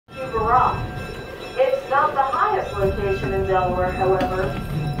not the highest location in Delaware, however.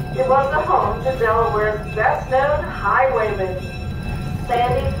 It was the home to Delaware's best-known highwayman,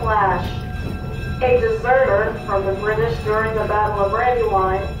 Sandy Flash. A deserter from the British during the Battle of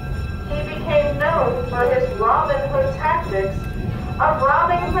Brandywine, he became known for his Robin Hood tactics of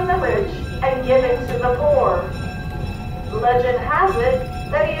robbing from the rich and giving to the poor. Legend has it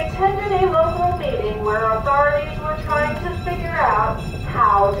that he attended a local meeting where authorities were trying to figure out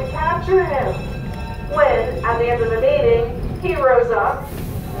how to capture him. When, at the end of the meeting, he rose up,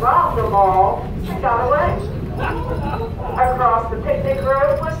 robbed them all, and got away. Across the picnic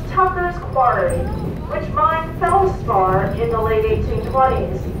road was Tucker's Quarry, which mined feldspar in the late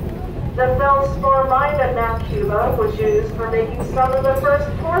 1820s. The feldspar mined at Mount Cuba was used for making some of the first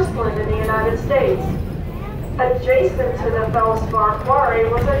porcelain in the United States. Adjacent to the feldspar quarry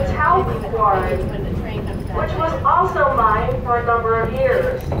was a talc quarry, which was also mined for a number of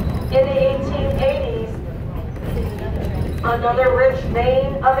years. In the 1880s, another rich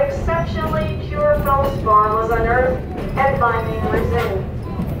vein of exceptionally pure feldspar was unearthed and mining resumed.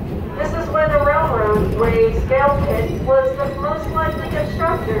 This is when the railroad way scale pit was the most likely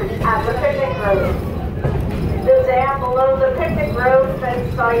constructed at the picnic road. The dam below the picnic road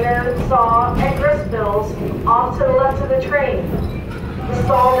fed cider, saw, and grist mills off to the left of the train. The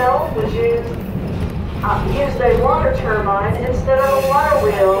sawmill was used a water turbine instead of a water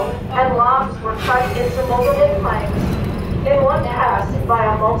wheel, and logs were cut into multiple planks in one pass by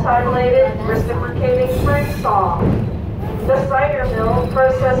a multi-bladed reciprocating spring saw. The cider mill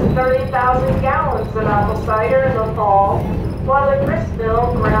processed 30,000 gallons of apple cider in the fall, while the grist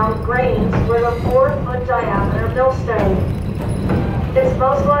mill ground grains with a 4-foot diameter millstone. It's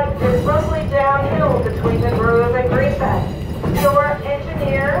mostly downhill between the Grove and Greenbank, so our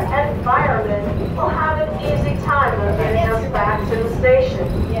engineer and fireman will have an easy time of getting us back to the station.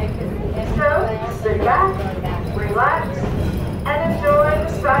 So, sit back, relax, and enjoy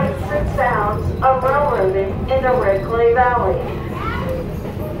the sights and sounds of railroading in the Red Clay Valley.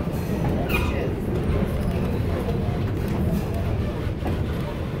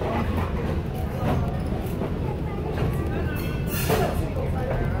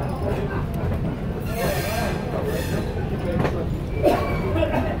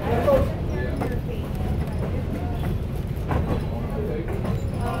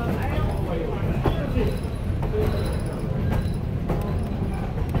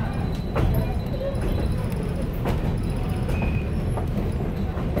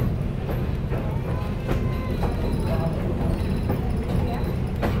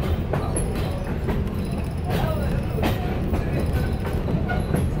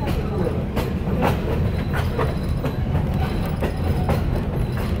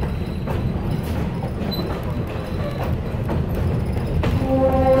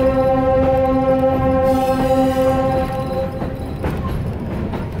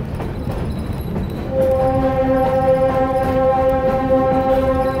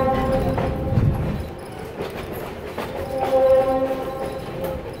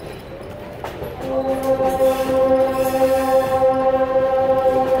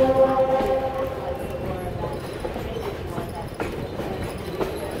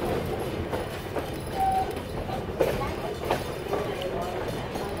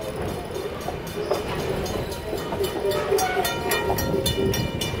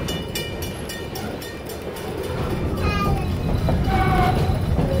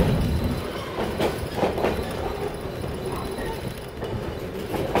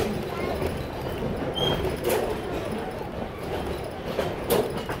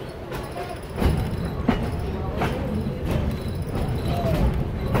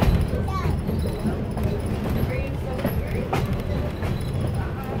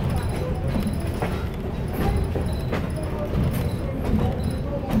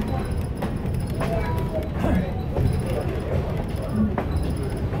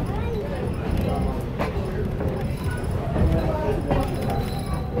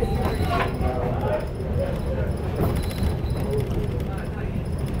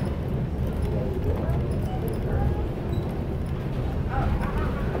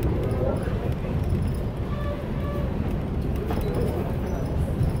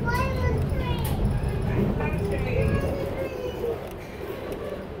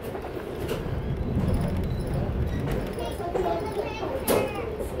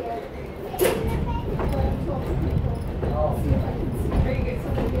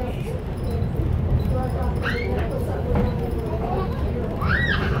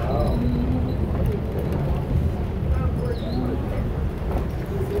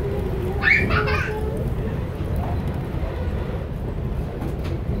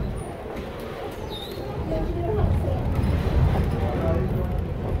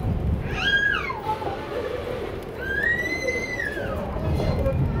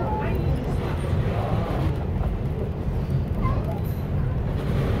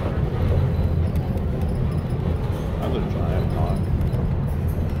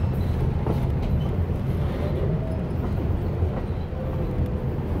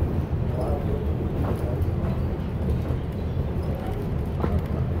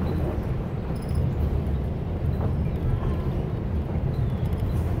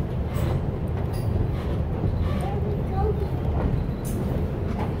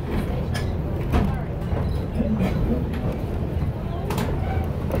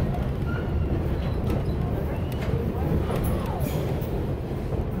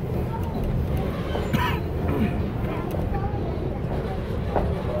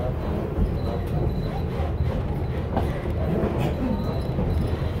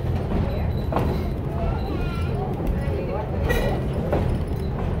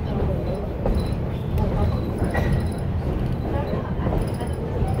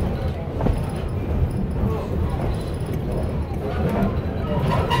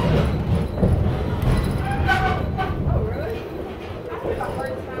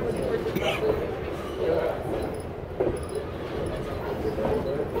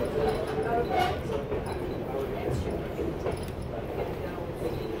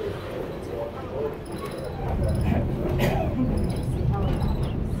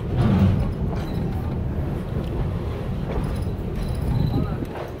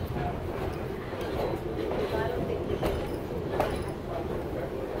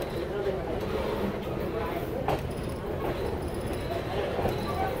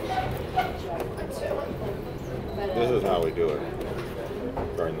 usually do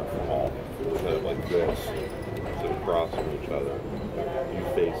it during the fall. Instead of like this, sit across from each other. You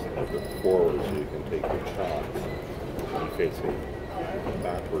face it forward so you can take your shots. You face it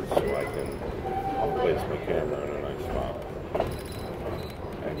backwards so I'll place my camera in a nice spot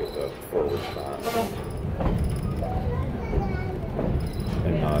and get the forward shot.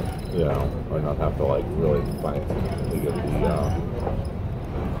 And not, or not have to like really fight to get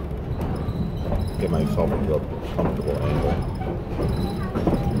get myself into a comfortable angle.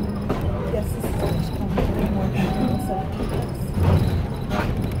 Yes, this is much comfortable, more comfortable, so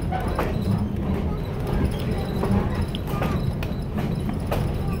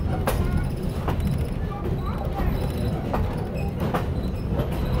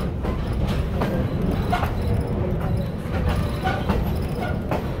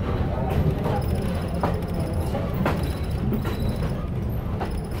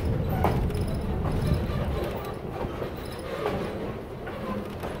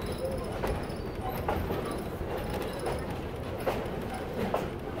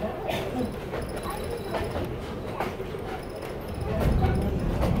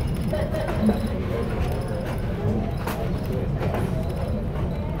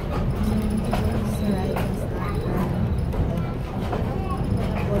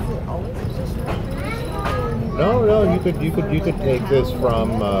You could take this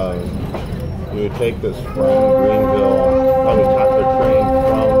from you would take this from Greenville, probably top the train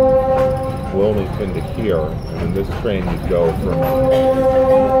from Wilmington to here, and then this train you'd go from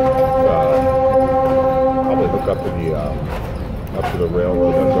probably hook up to the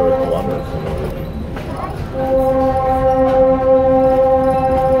railroad and go to Columbus.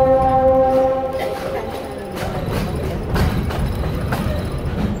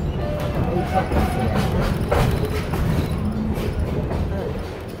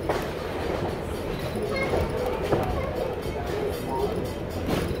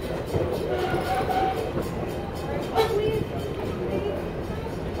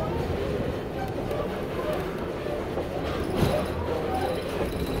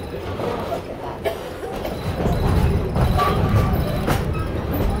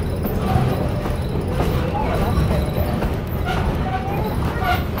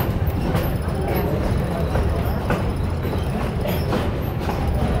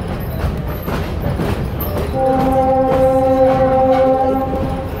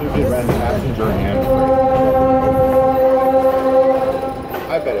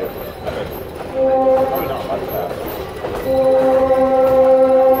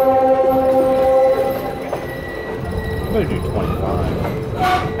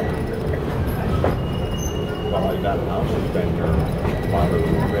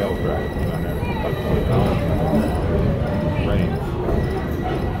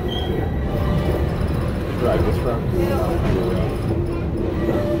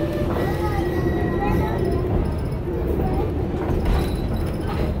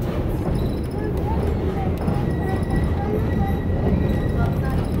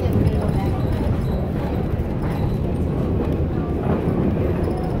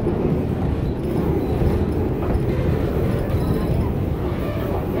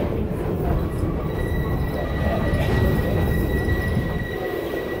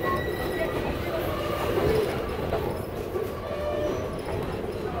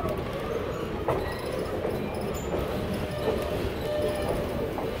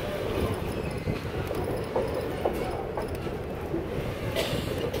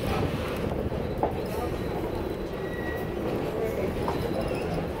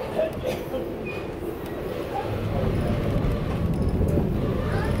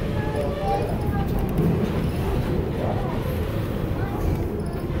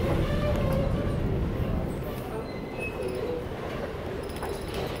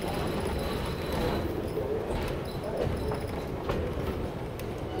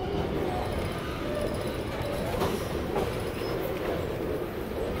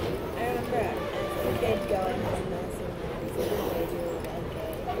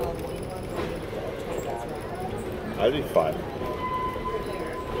 I'd be fine.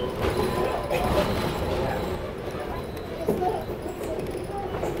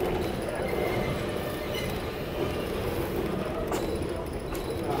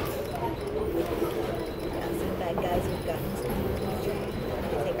 some bad guys with guns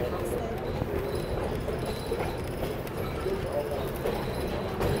take hostage.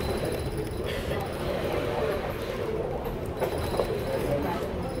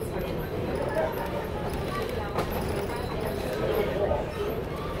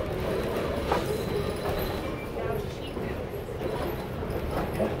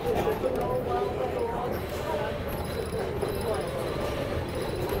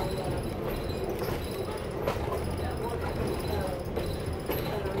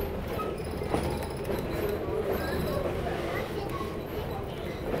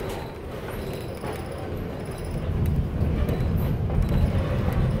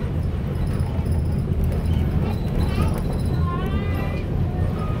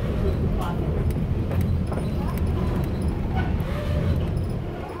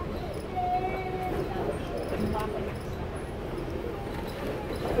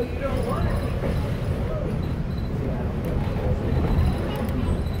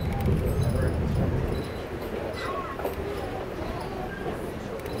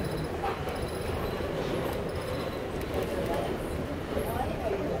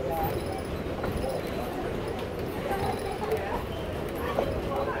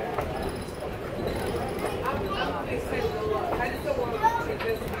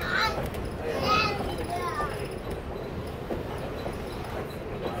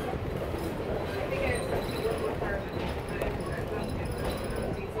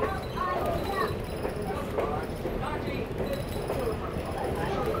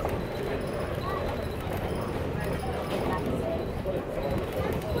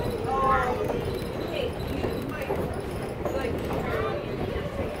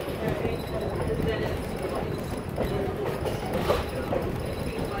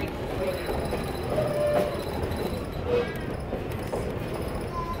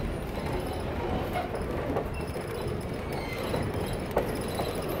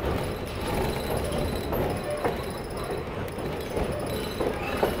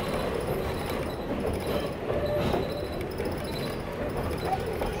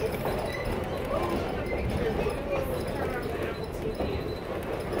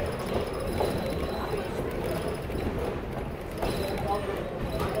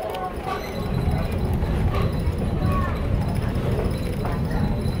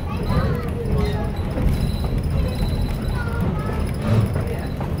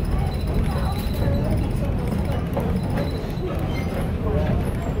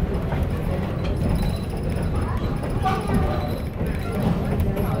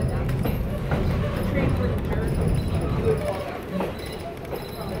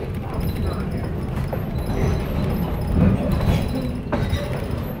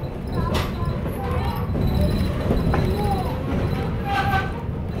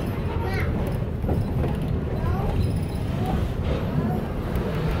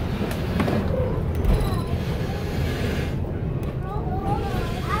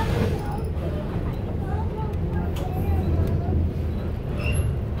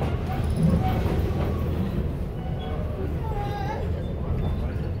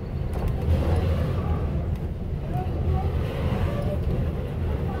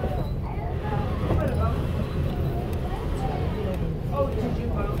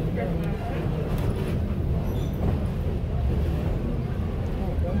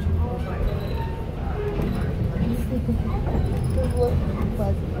 Just look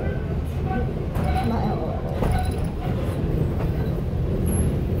pleasant. Smile a little.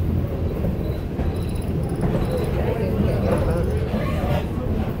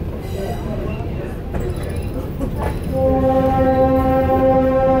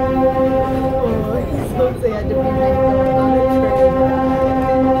 So sad to be like going on a train ride.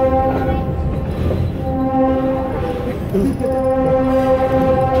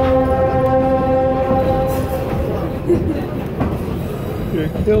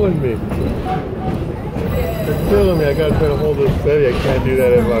 You're killing me. You're killing me. I gotta try to hold this steady. I can't do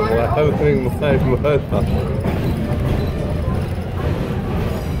that if I'm laughing my butt off.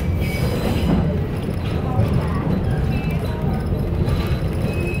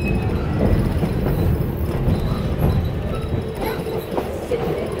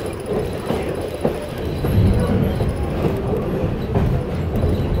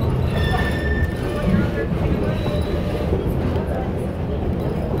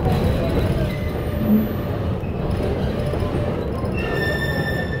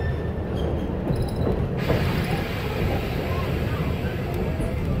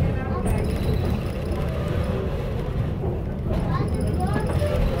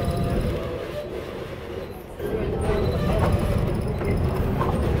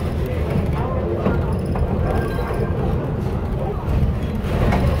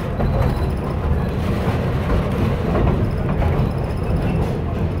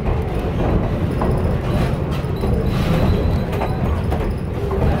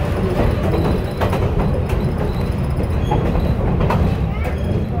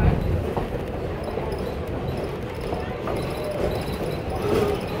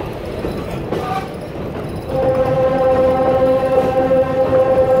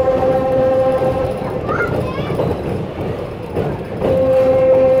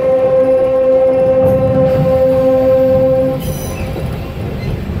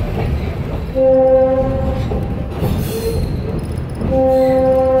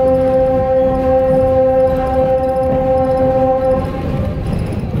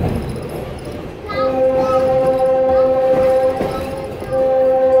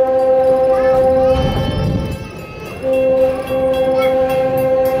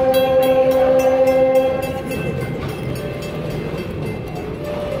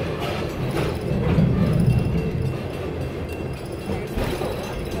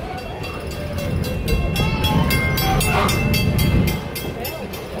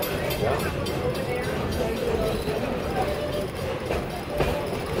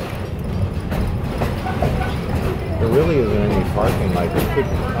 Really isn't any parking. Like you could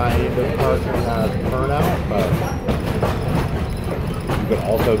kind of park in that turnout, but you could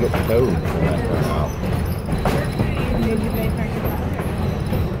also get towed in that turnout. Did you pay parking?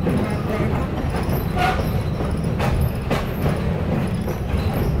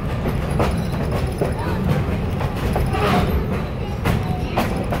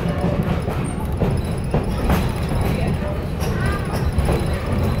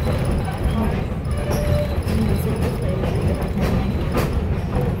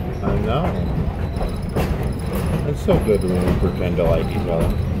 It's so good when we pretend to like each other.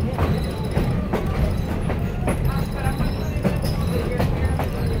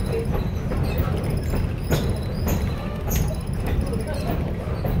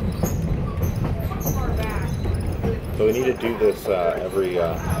 So we need to do this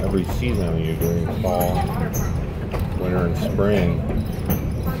every season when you're doing fall, winter, and spring.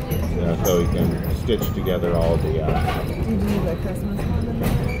 You know, so we can stitch together all the. Did you do the Christmas one in there?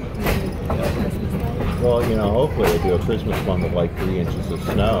 Do you do the Christmas lights? Well, you know, hopefully we'll do a Christmas one with like 3 inches of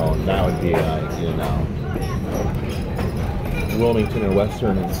snow. And that would be like, you know, Wilmington and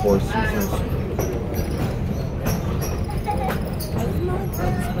Western and Four Seasons.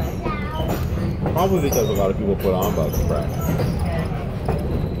 Probably because a lot of people put on bug spray.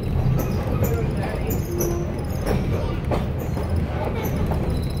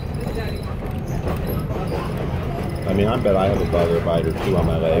 I mean, I bet I have a bug or a bite or two on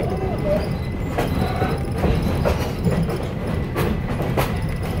my leg.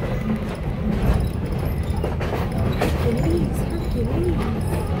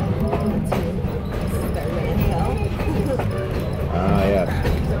 Ah, yes.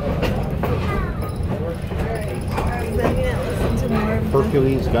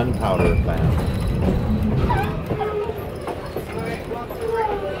 Hercules gunpowder plant.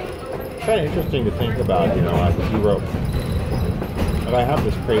 It's kind of interesting to think about, you know, like he wrote, and I have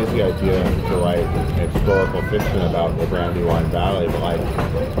this crazy idea to write historical fiction about the Brandywine Valley, but like,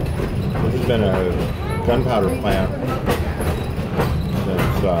 this has been a gunpowder plant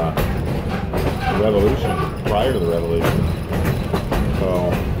since the Revolution. prior to the revolution.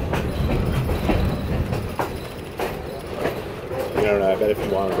 So, you know, I bet if you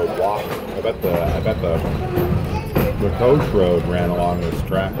wanted to walk, I bet the coach road ran along this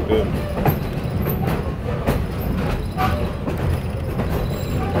track too.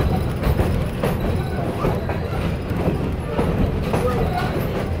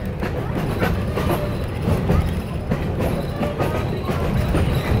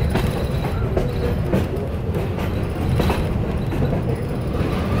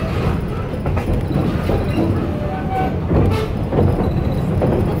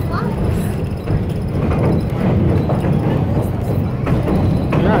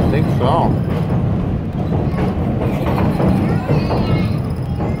 I think so.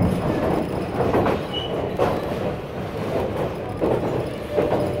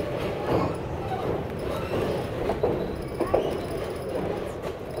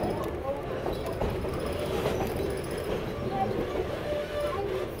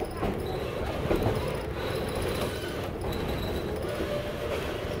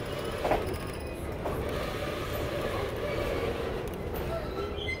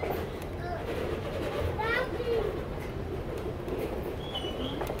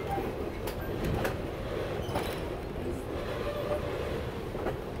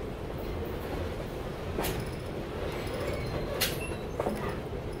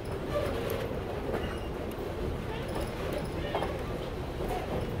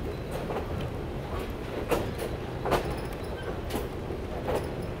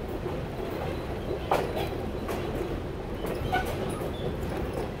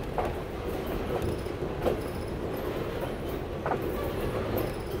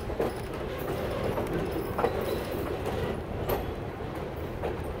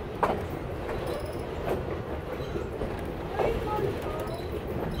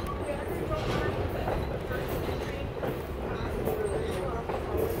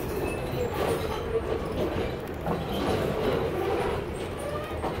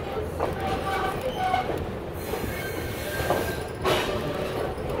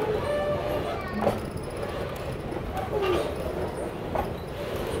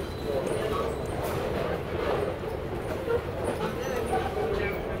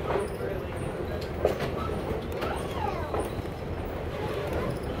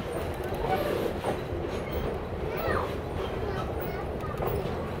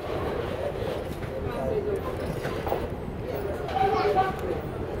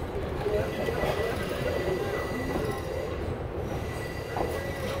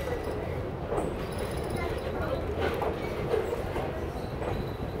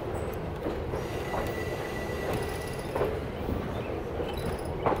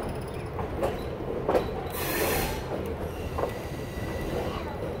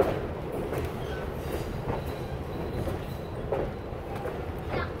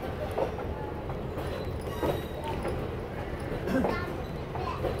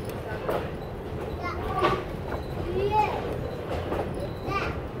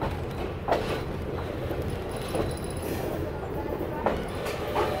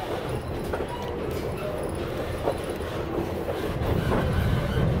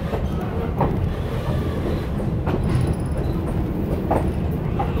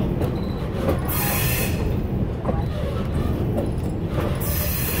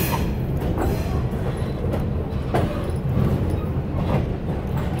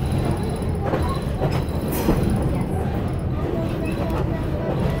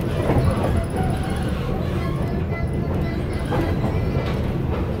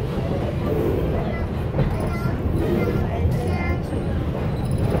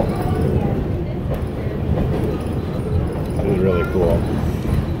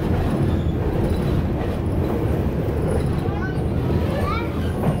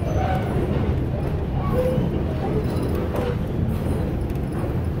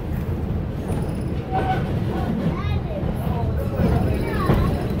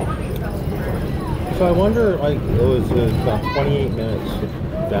 So I wonder, like, it was about 28 minutes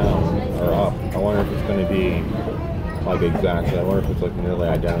down or up. I wonder if it's going to be like exactly. I wonder if it's like nearly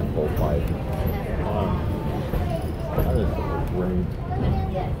identical. Like, that is great.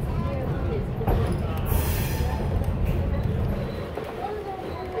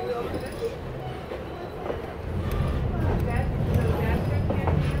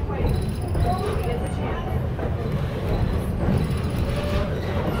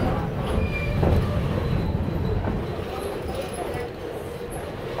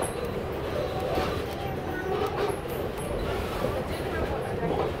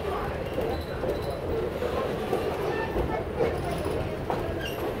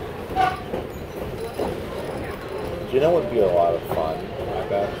 You know what would be a lot of fun? I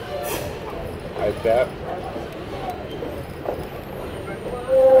bet. I bet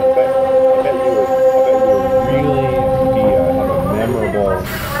you would really be a memorable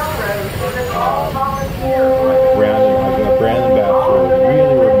brand ambassador would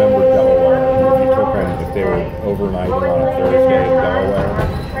really remember Delaware if you took them, if they were overnighting on a Thursday in Delaware.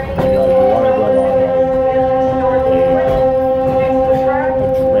 You know, you want to go on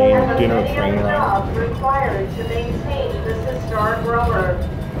a dinner train ride.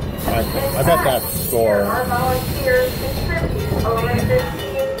 I bet that store. Our volunteers contribute over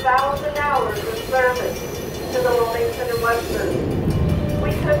 15,000 hours of service to the Wilmington and Webster.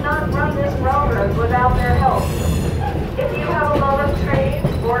 We could not run this railroad without their help. If you have a love of trains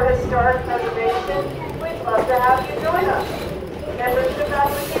or historic preservation, we'd love to have you join us. Membership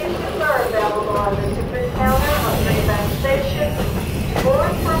applications are available on the ticket counter on Greenbank Station or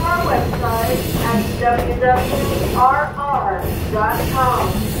from our website at www.rr.com.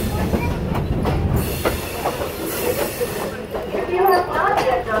 If you have not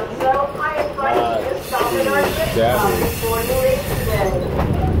yet done so, I invite you to stop at our gift shop before you leave today.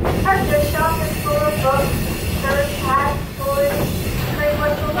 Our gift shop is full of books, shirts, hats, toys, train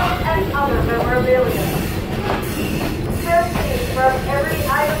whistles, and other memorabilia. Proceeds from every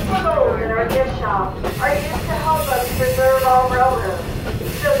item sold in our gift shop are used to help us preserve our railroad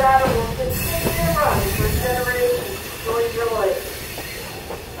so that it will continue to run for generations to enjoy.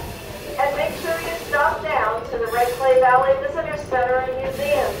 And make sure you stop down to the Red Clay Valley Visitor Center and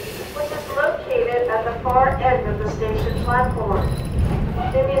Museum, which is located at the far end of the station platform.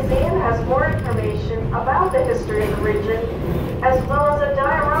 The museum has more information about the history of the region, as well as a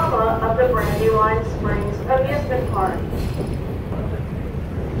diorama of the Brandywine Springs amusement park.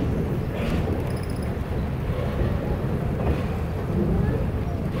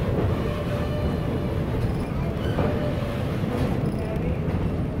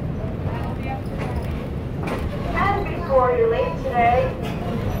 Before you leave today,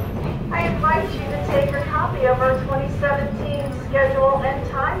 I invite you to take a copy of our 2017 schedule and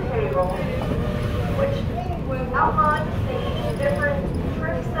timetable, which outlines the different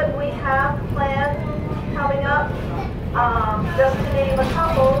trips that we have planned coming up. Just to name a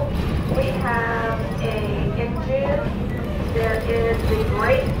couple, we have in June, there is the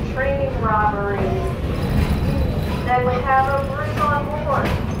Great Training Robbery. Then we have a Bruce on Board.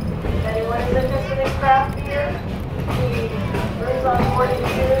 If anyone is interested in craft beer, the Bruce on Board in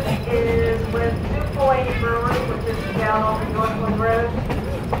June is with 2 Point Brewers, which is down on the Northland Road.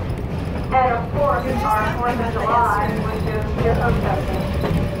 And of course, our 4th of July, which is your Oak Festival.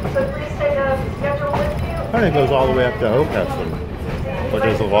 So please take a schedule with you. I think it goes all the way up to Oak Festival, which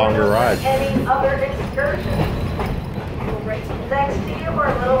is a longer ride. Any other excursions? Thanks to you,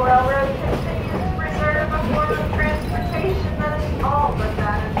 our little railroad continues to preserve a form of transportation that is all but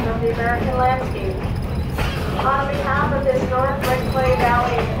vanished from the American landscape. On behalf of Historic Red Clay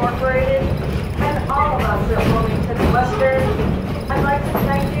Valley Incorporated and all of us at Wilmington and Western, I'd like to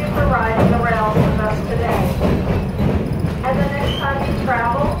thank you for riding the rails with us today. And the next time you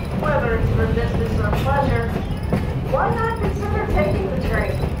travel, whether it's for business or pleasure, why not consider taking the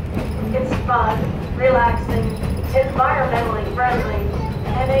train? It's fun, relaxing, environmentally friendly,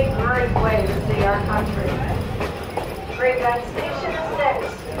 and a great way to see our country. Greenbank Station is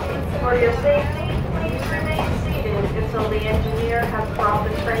next. For your safety, please remain seated until the engineer has brought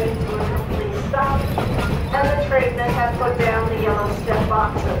the train to a complete stop and the trainmen have put down the yellow step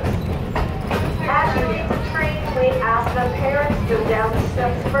boxes. As you leave the train, we ask that parents go down the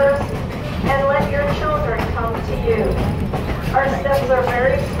steps first and let your children come to you. Our steps are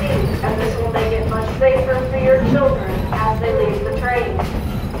very steep, and this will make it much safer for your children as they leave the train.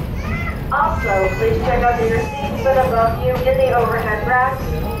 Also, please check under your seats and above you in the overhead racks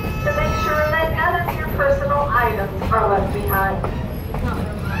to make sure that none of your personal items are left behind.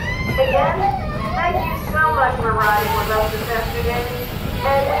 Again, thank you so much for riding with us this afternoon,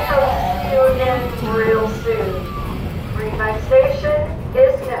 and we hope to see you again real soon. Greenbank Station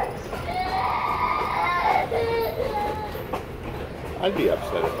is next. I'd be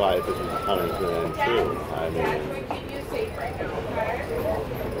upset if this was Huntington too. I mean,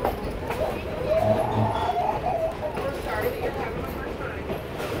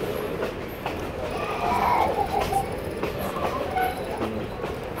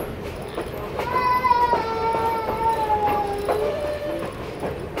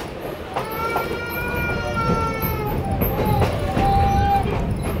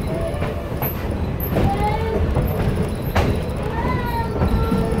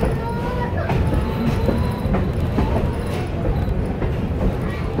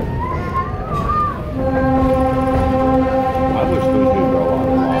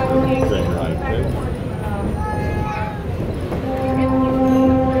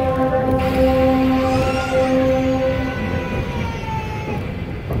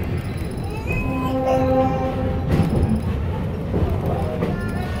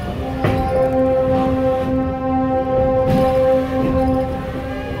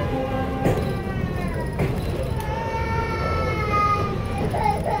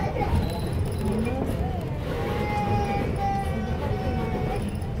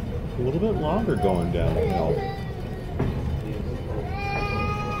 bit longer going downhill.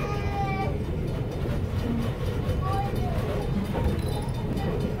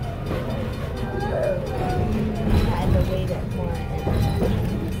 Had to wait it more.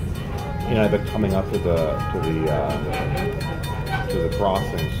 You know, but coming up to the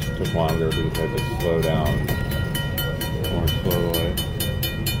crossings took longer because I had to slow down more slowly.